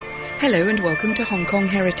Hello and welcome to Hong Kong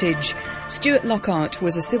Heritage. Stuart Lockhart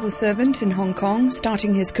was a civil servant in Hong Kong,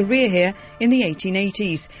 starting his career here in the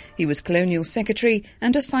 1880s. He was colonial secretary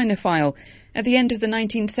and a Sinophile. At the end of the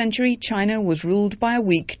 19th century, China was ruled by a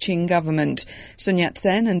weak Qing government. Sun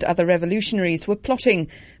Yat-sen and other revolutionaries were plotting,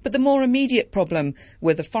 but the more immediate problem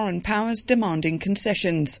were the foreign powers demanding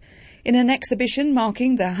concessions. In an exhibition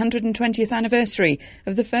marking the 120th anniversary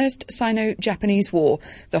of the First Sino-Japanese War,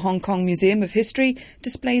 the Hong Kong Museum of History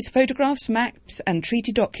displays photographs, maps and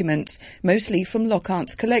treaty documents, mostly from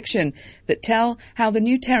Lockhart's collection, that tell how the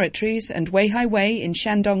new territories and Weihai Wei in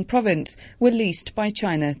Shandong province were leased by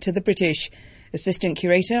China to the British. Assistant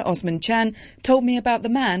curator Osman Chan told me about the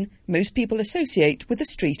man most people associate with the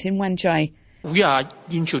street in Wan Chai. We are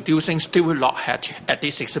introducing Stuart Lockhart at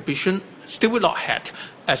this exhibition. Stuart Lockhart,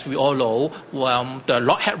 as we all know, the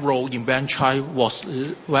Lockhart Road in Wan Chai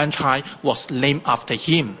was named after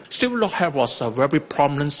him. Stuart Lockhart was a very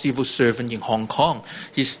prominent civil servant in Hong Kong.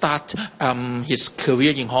 He started his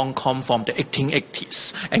career in Hong Kong from the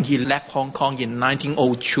 1880s, and he left Hong Kong in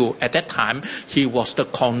 1902. At that time, he was the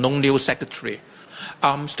colonial secretary.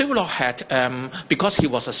 Stuart Lockhart, because he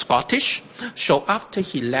was a Scottish, so after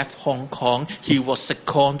he left Hong Kong, he was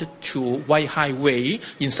seconded to Weihai Wei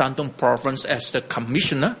in Shandong province as the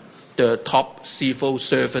commissioner, the top civil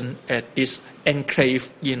servant at this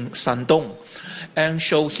enclave in Shandong. And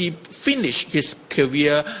so he finished his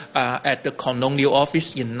career at the colonial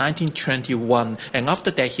office in 1921. And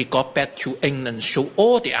after that, he got back to England. So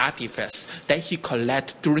all the artifacts that he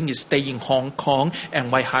collected during his stay in Hong Kong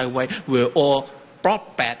and Weihai Wei were all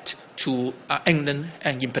brought back to England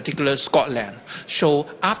and in particular Scotland. So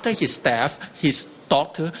after his death, his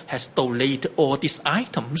daughter has donated all these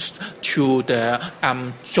items to the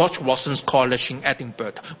George Watson's College in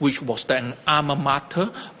Edinburgh, which was the alma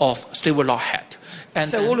mater of Stuart Lockhart.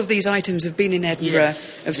 And so all of these items have been in Edinburgh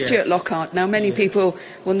of Stuart Lockhart. Now many people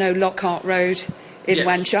will know Lockhart Road in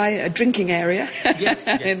Wan Chai, a drinking area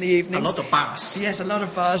in the evenings. A lot of bars. Yes, a lot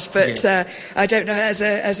of bars. But I don't know, as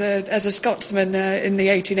a Scotsman in the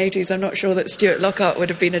 1880s, I'm not sure that Stuart Lockhart would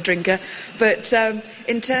have been a drinker. But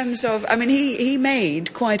in terms of, I mean, he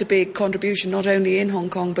made quite a big contribution, not only in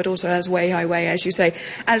Hong Kong, but also as Weihai Wei, as you say,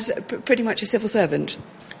 as pretty much a civil servant.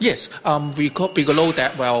 Yes, we know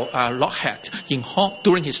that, Lockhart,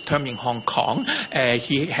 during his term in Hong Kong,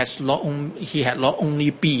 he had not only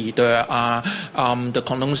been the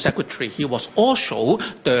colonial secretary, he was also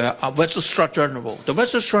the Registrar General. The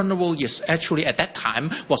Registrar General is actually, at that time,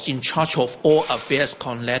 was in charge of all affairs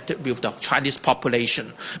connected with the Chinese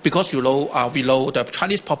population. Because we know the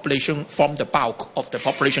Chinese population formed the bulk of the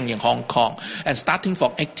population in Hong Kong. And starting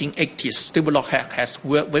from 1880s, Stuart Lockhart has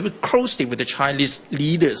worked very closely with the Chinese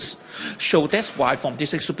leaders. So that's why from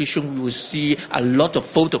this exhibition we will see a lot of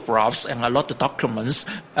photographs and a lot of documents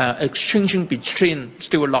exchanging between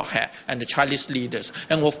Stuart Lockhart and the Chinese leaders.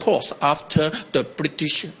 And of course, after the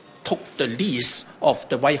British took the lease of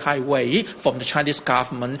the Weihai Wei from the Chinese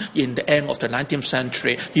government in the end of the 19th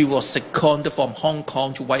century, he was seconded from Hong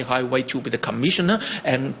Kong to Weihai Wei to be the commissioner.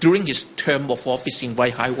 And during his term of office in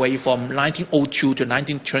Weihai Wei from 1902 to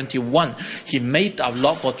 1921, he made a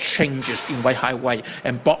lot of changes in Weihai Wei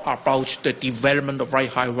and brought about the development of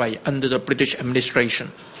Weihai Wei under the British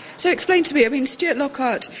administration. So explain to me, I mean, Stuart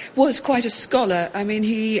Lockhart was quite a scholar. I mean,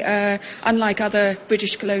 he, unlike other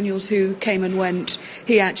British colonials who came and went,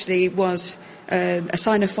 he actually was a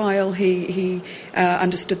Sinophile. He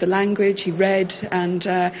understood the language, he read, and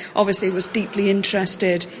obviously was deeply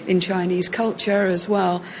interested in Chinese culture as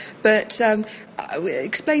well. But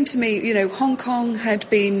explain to me, you know, Hong Kong had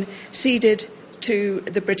been ceded to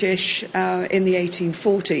the British in the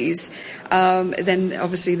 1840s. Then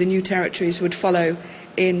obviously the new territories would follow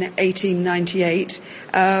in 1898,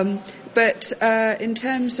 but in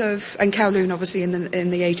terms of, and Kowloon obviously in the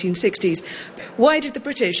 1860s, why did the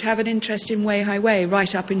British have an interest in Weihai Wei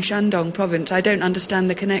right up in Shandong province? I don't understand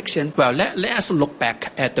the connection. Well, let us look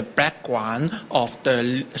back at the background of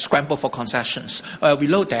the scramble for concessions. We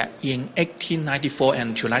know that in 1894 and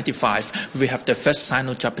 1895, we have the First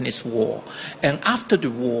Sino-Japanese War. And after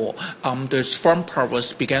the war, the foreign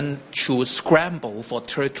powers began to scramble for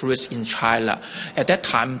territories in China. At that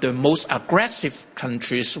time, the most aggressive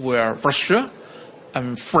countries were Russia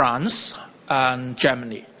and France and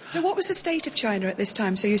Germany. So what was the state of China at this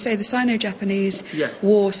time? So you say the Sino-Japanese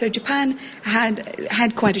War. So Japan had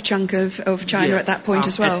quite a chunk of China at that point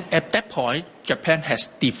as well. At that point, Japan has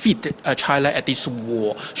defeated China at this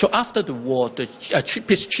war. So after the war, the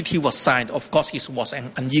peace treaty was signed. Of course, it was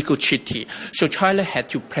an unequal treaty. So China had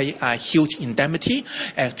to pay a huge indemnity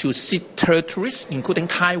to cede territories, including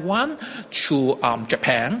Taiwan, to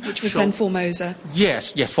Japan. Which was then Formosa.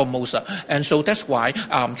 Yes, Formosa. And so that's why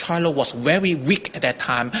China was very weak at that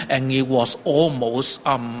time, and it was almost,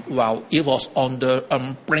 it was on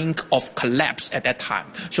the brink of collapse at that time.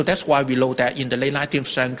 So that's why we know that in the late 19th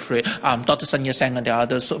century, Dr. Sun Yat-sen and the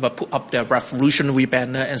others put up their revolutionary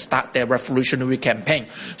banner and start their revolutionary campaign.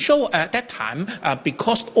 So at that time,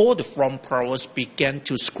 because all the foreign powers began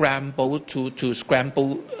to scramble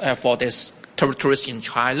for this territories in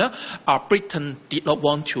China, Britain did not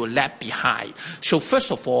want to lag behind. So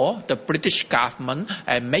first of all, the British government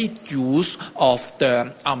made use of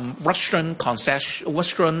the Russian concession,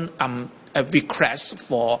 request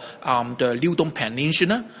for the Liudong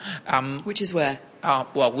Peninsula. Which is where?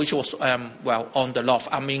 Which was on the north.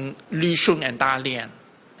 Lushun and Dalian.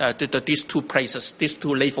 These two places, these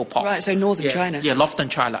two naval ports. Right, so northern China. Yeah, northern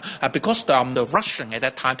China. Because the Russian at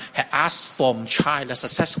that time had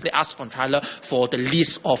successfully asked from China for the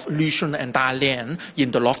lease of Lushun and Dalian in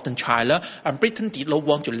the northern China, and Britain did not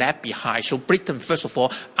want to lag behind. So Britain, first of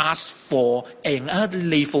all, asked for another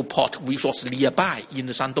naval port which was nearby in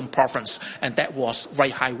the Shandong province, and that was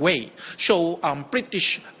Weihai Wei. So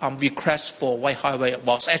British request for Weihai Wei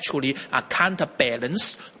was actually a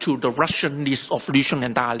counterbalance to the Russian lease of Lushun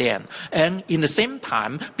and Dalian. And in the same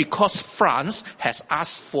time, because France has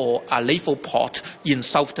asked for a naval port in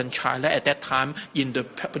southern China at that time in the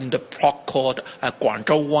port called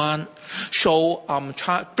Guangzhou Wan. So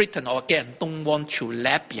Britain again don't want to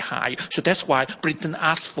lag behind. So that's why Britain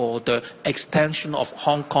asked for the extension of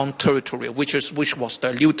Hong Kong territory, which was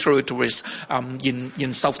the new territories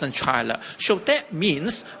in southern China. So that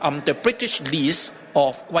means the British lease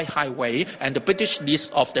of Weihai Wei and the British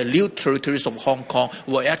list of the new territories of Hong Kong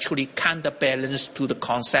were actually counterbalanced to the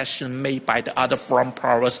concession made by the other foreign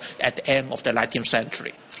powers at the end of the 19th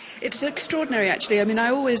century. It's extraordinary, actually. I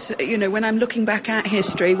always, when I'm looking back at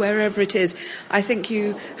history, wherever it is, I think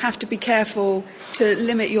you have to be careful to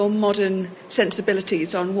limit your modern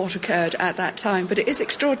sensibilities on what occurred at that time. But it is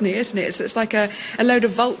extraordinary, isn't it? It's like a load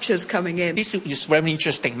of vultures coming in. This is a very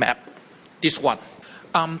interesting map, this one.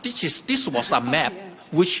 This was a map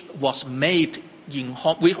which was made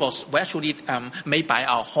which was actually made by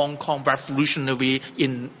our Hong Kong revolutionary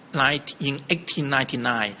in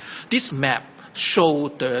 1899. This map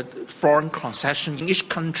showed the foreign concession in each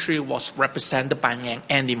country was represented by an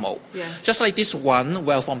animal. Yes. Just like this one,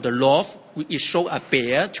 from the north, it showed a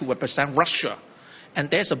bear to represent Russia. And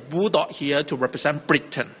there's a bulldog here to represent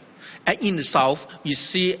Britain. And in the south, we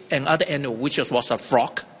see another animal, which was a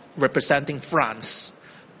frog, representing France.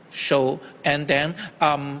 So, and then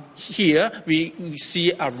here we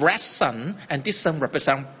see a red sun, and this sun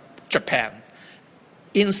represents Japan.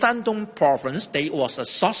 In Shandong province, there was a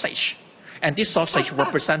sausage, and this sausage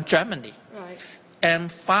represents Germany. Right.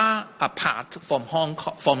 And far apart from Hong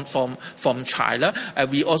Kong, from China,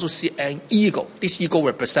 we also see an eagle. This eagle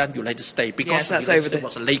represents United States because that's the United over States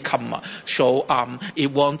was a latecomer. So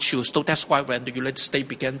it wants to. So that's why when the United States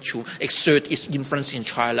began to exert its influence in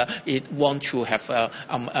China, it wants to have the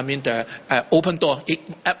open door. It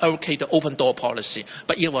allocate the open door policy.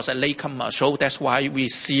 But it was a latecomer, so that's why we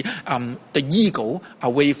see the eagle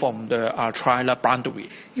away from the China boundary.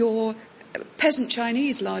 Your peasant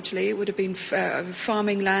Chinese, largely, it would have been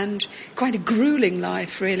farming land, quite a grueling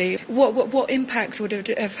life, really. What impact would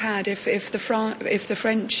it have had if the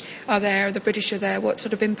French are there, the British are there? What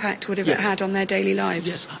sort of impact would it have had on their daily lives?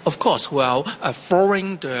 Yes, of course.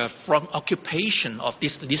 Following the front occupation of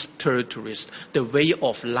these territories, the way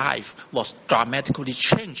of life was dramatically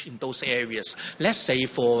changed in those areas. Let's say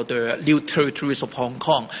for the new territories of Hong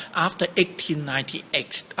Kong, after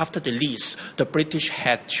 1898, after the lease, the British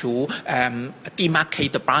had to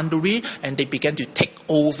demarcate the boundary, and they began to take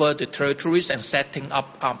over the territories and setting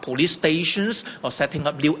up police stations or setting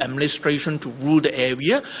up new administration to rule the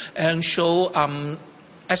area. And so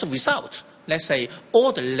as a result, let's say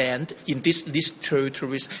all the land in these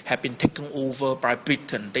territories have been taken over by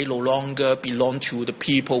Britain. They no longer belong to the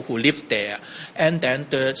people who live there. And then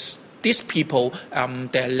these people,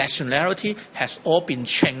 their nationality has all been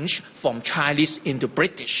changed from Chinese into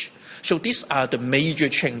British. So these are the major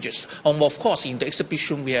changes. Of course, in the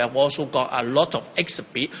exhibition, we have also got a lot of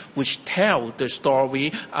exhibits which tell the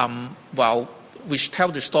story, which tell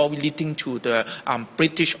the story leading to the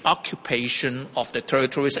British occupation of the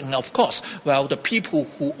territories. And of course, well, the people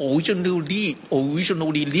who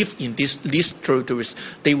originally lived in these territories,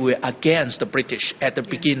 they were against the British at the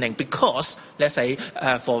beginning because, let's say,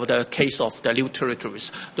 for the case of the new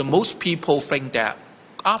territories, the most people think that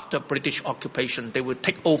after British occupation, they will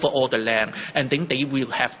take over all the land, and then they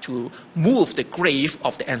will have to move the grave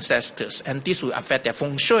of the ancestors, and this will affect their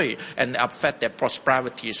feng shui and affect their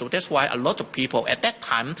prosperity. So that's why a lot of people at that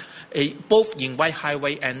time, both in White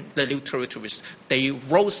Highway and the new territories, they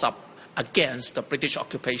rose up against the British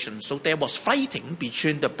occupation. So there was fighting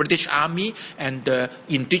between the British Army and the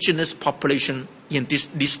indigenous population in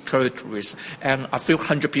these territories, and a few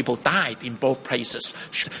hundred people died in both places.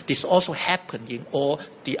 This also happened in all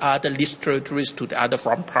the other leased territories to the other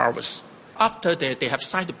foreign powers. After they have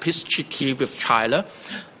signed a peace treaty with China,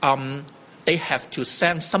 they have to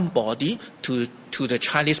send somebody to the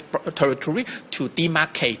Chinese territory to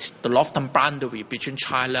demarcate the northern boundary between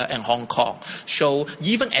China and Hong Kong. So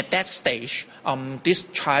even at that stage,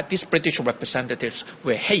 these British representatives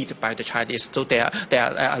were hated by the Chinese. So there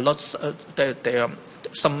are lots.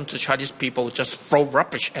 Some Chinese people just throw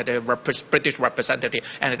rubbish at the British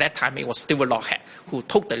representative, and at that time it was Stewart Lockheed who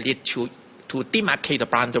took the lead to demarcate the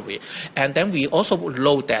boundary. And then we also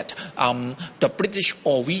know that the British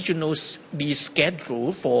originally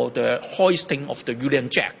scheduled for the hoisting of the Union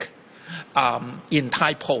Jack in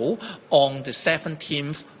Tai Po on the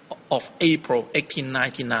 17th of April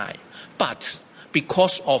 1899. But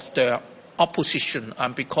because of the opposition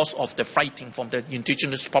and because of the fighting from the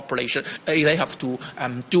indigenous population, they have to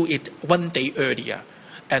do it 1 day earlier.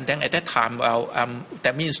 And then at that time,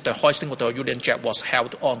 that means the hoisting of the Union Jack was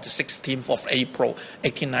held on the 16th of April,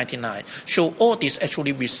 1899. So all this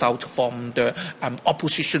actually result from the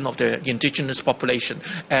opposition of the indigenous population.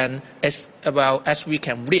 And as we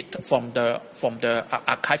can read from the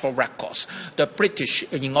archival records, the British,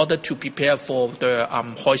 in order to prepare for the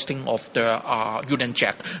hoisting of the Union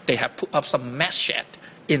Jack, they have put up some mess shed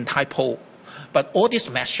in Tai Po. But all these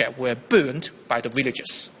mess sheds were burned by the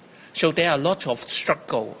villagers. So there are a lot of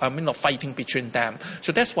struggle, fighting between them.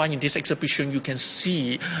 So that's why in this exhibition you can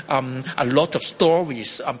see a lot of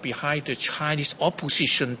stories behind the Chinese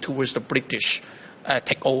opposition towards the British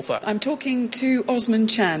takeover. I'm talking to Osman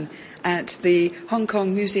Chan at the Hong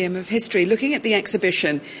Kong Museum of History, looking at the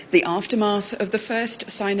exhibition, The Aftermath of the First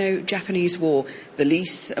Sino-Japanese War, the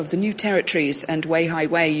Lease of the New Territories and Weihai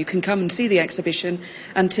Wei. You can come and see the exhibition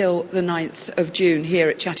until the 9th of June here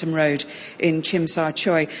at Chatham Road in Tsim Sha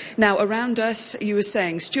Tsui. Now, around us, you were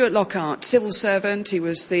saying, Stewart Lockart, civil servant. He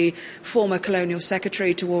was the former colonial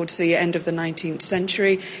secretary towards the end of the 19th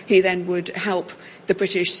century. He then would help the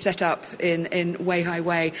British set up in Weihai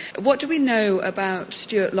Wei. What do we know about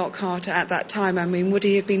Stewart Lockart at that time? I mean, would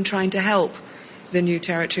he have been trying to help the new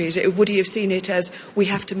territories? Would he have seen it as we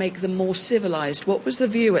have to make them more civilized? What was the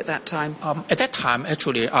view at that time? At that time,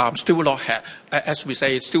 actually, Stewart Lockart, as we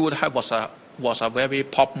say, Stewart Lockart was a very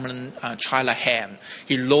prominent China hand.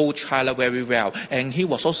 He knew China very well, and he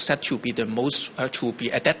was also said to be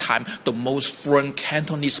at that time the most fluent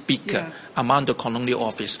Cantonese speaker among the colonial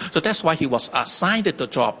office. So that's why he was assigned the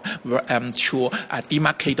job to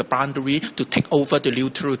demarcate the boundary, to take over the new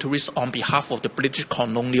territories on behalf of the British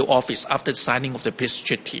colonial office after the signing of the peace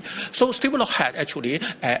treaty. So Stewart Lockart actually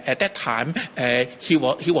at that time he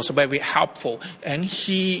was very helpful, and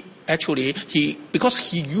because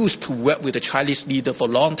he used to work with the Chinese leader for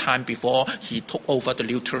a long time before he took over the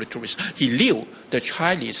new territories, he knew the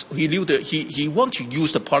Chinese. He wanted to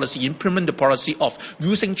use the policy, implement the policy of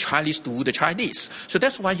using Chinese to rule the Chinese. So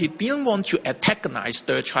that's why he didn't want to antagonize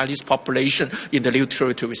the Chinese population in the new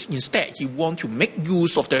territories. Instead, he wanted to make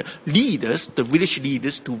use of the leaders, the village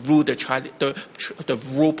leaders, to rule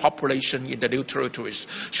the rural population in the new territories.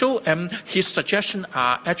 So his suggestions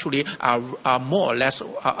are actually more or less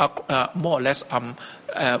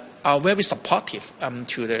are very supportive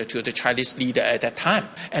to the Chinese leader at that time.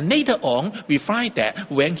 And later on, we find that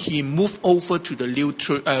when he moved over to the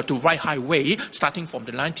to Weihai Wei, starting from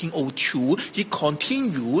the 1902, he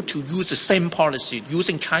continued to use the same policy,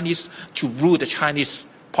 using Chinese to rule the Chinese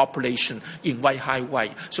population in Weihai Wei.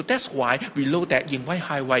 So that's why we know that in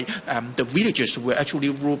Weihai Wei, the villages were actually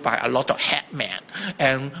ruled by a lot of headmen.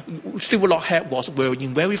 And Stewart Lockart were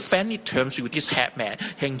in very friendly terms with this headman,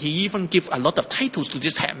 and he even gave a lot of titles to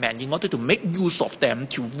this headman in order to make use of them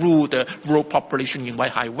to rule the rural population in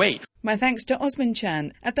Weihai Wei. My thanks to Osman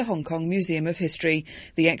Chan at the Hong Kong Museum of History.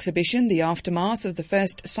 The exhibition, The Aftermath of the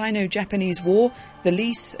First Sino-Japanese War, the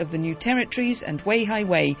Lease of the New Territories and Weihai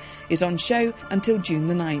Wei, is on show until June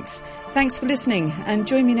the 9th. Thanks for listening, and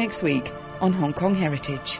join me next week on Hong Kong Heritage.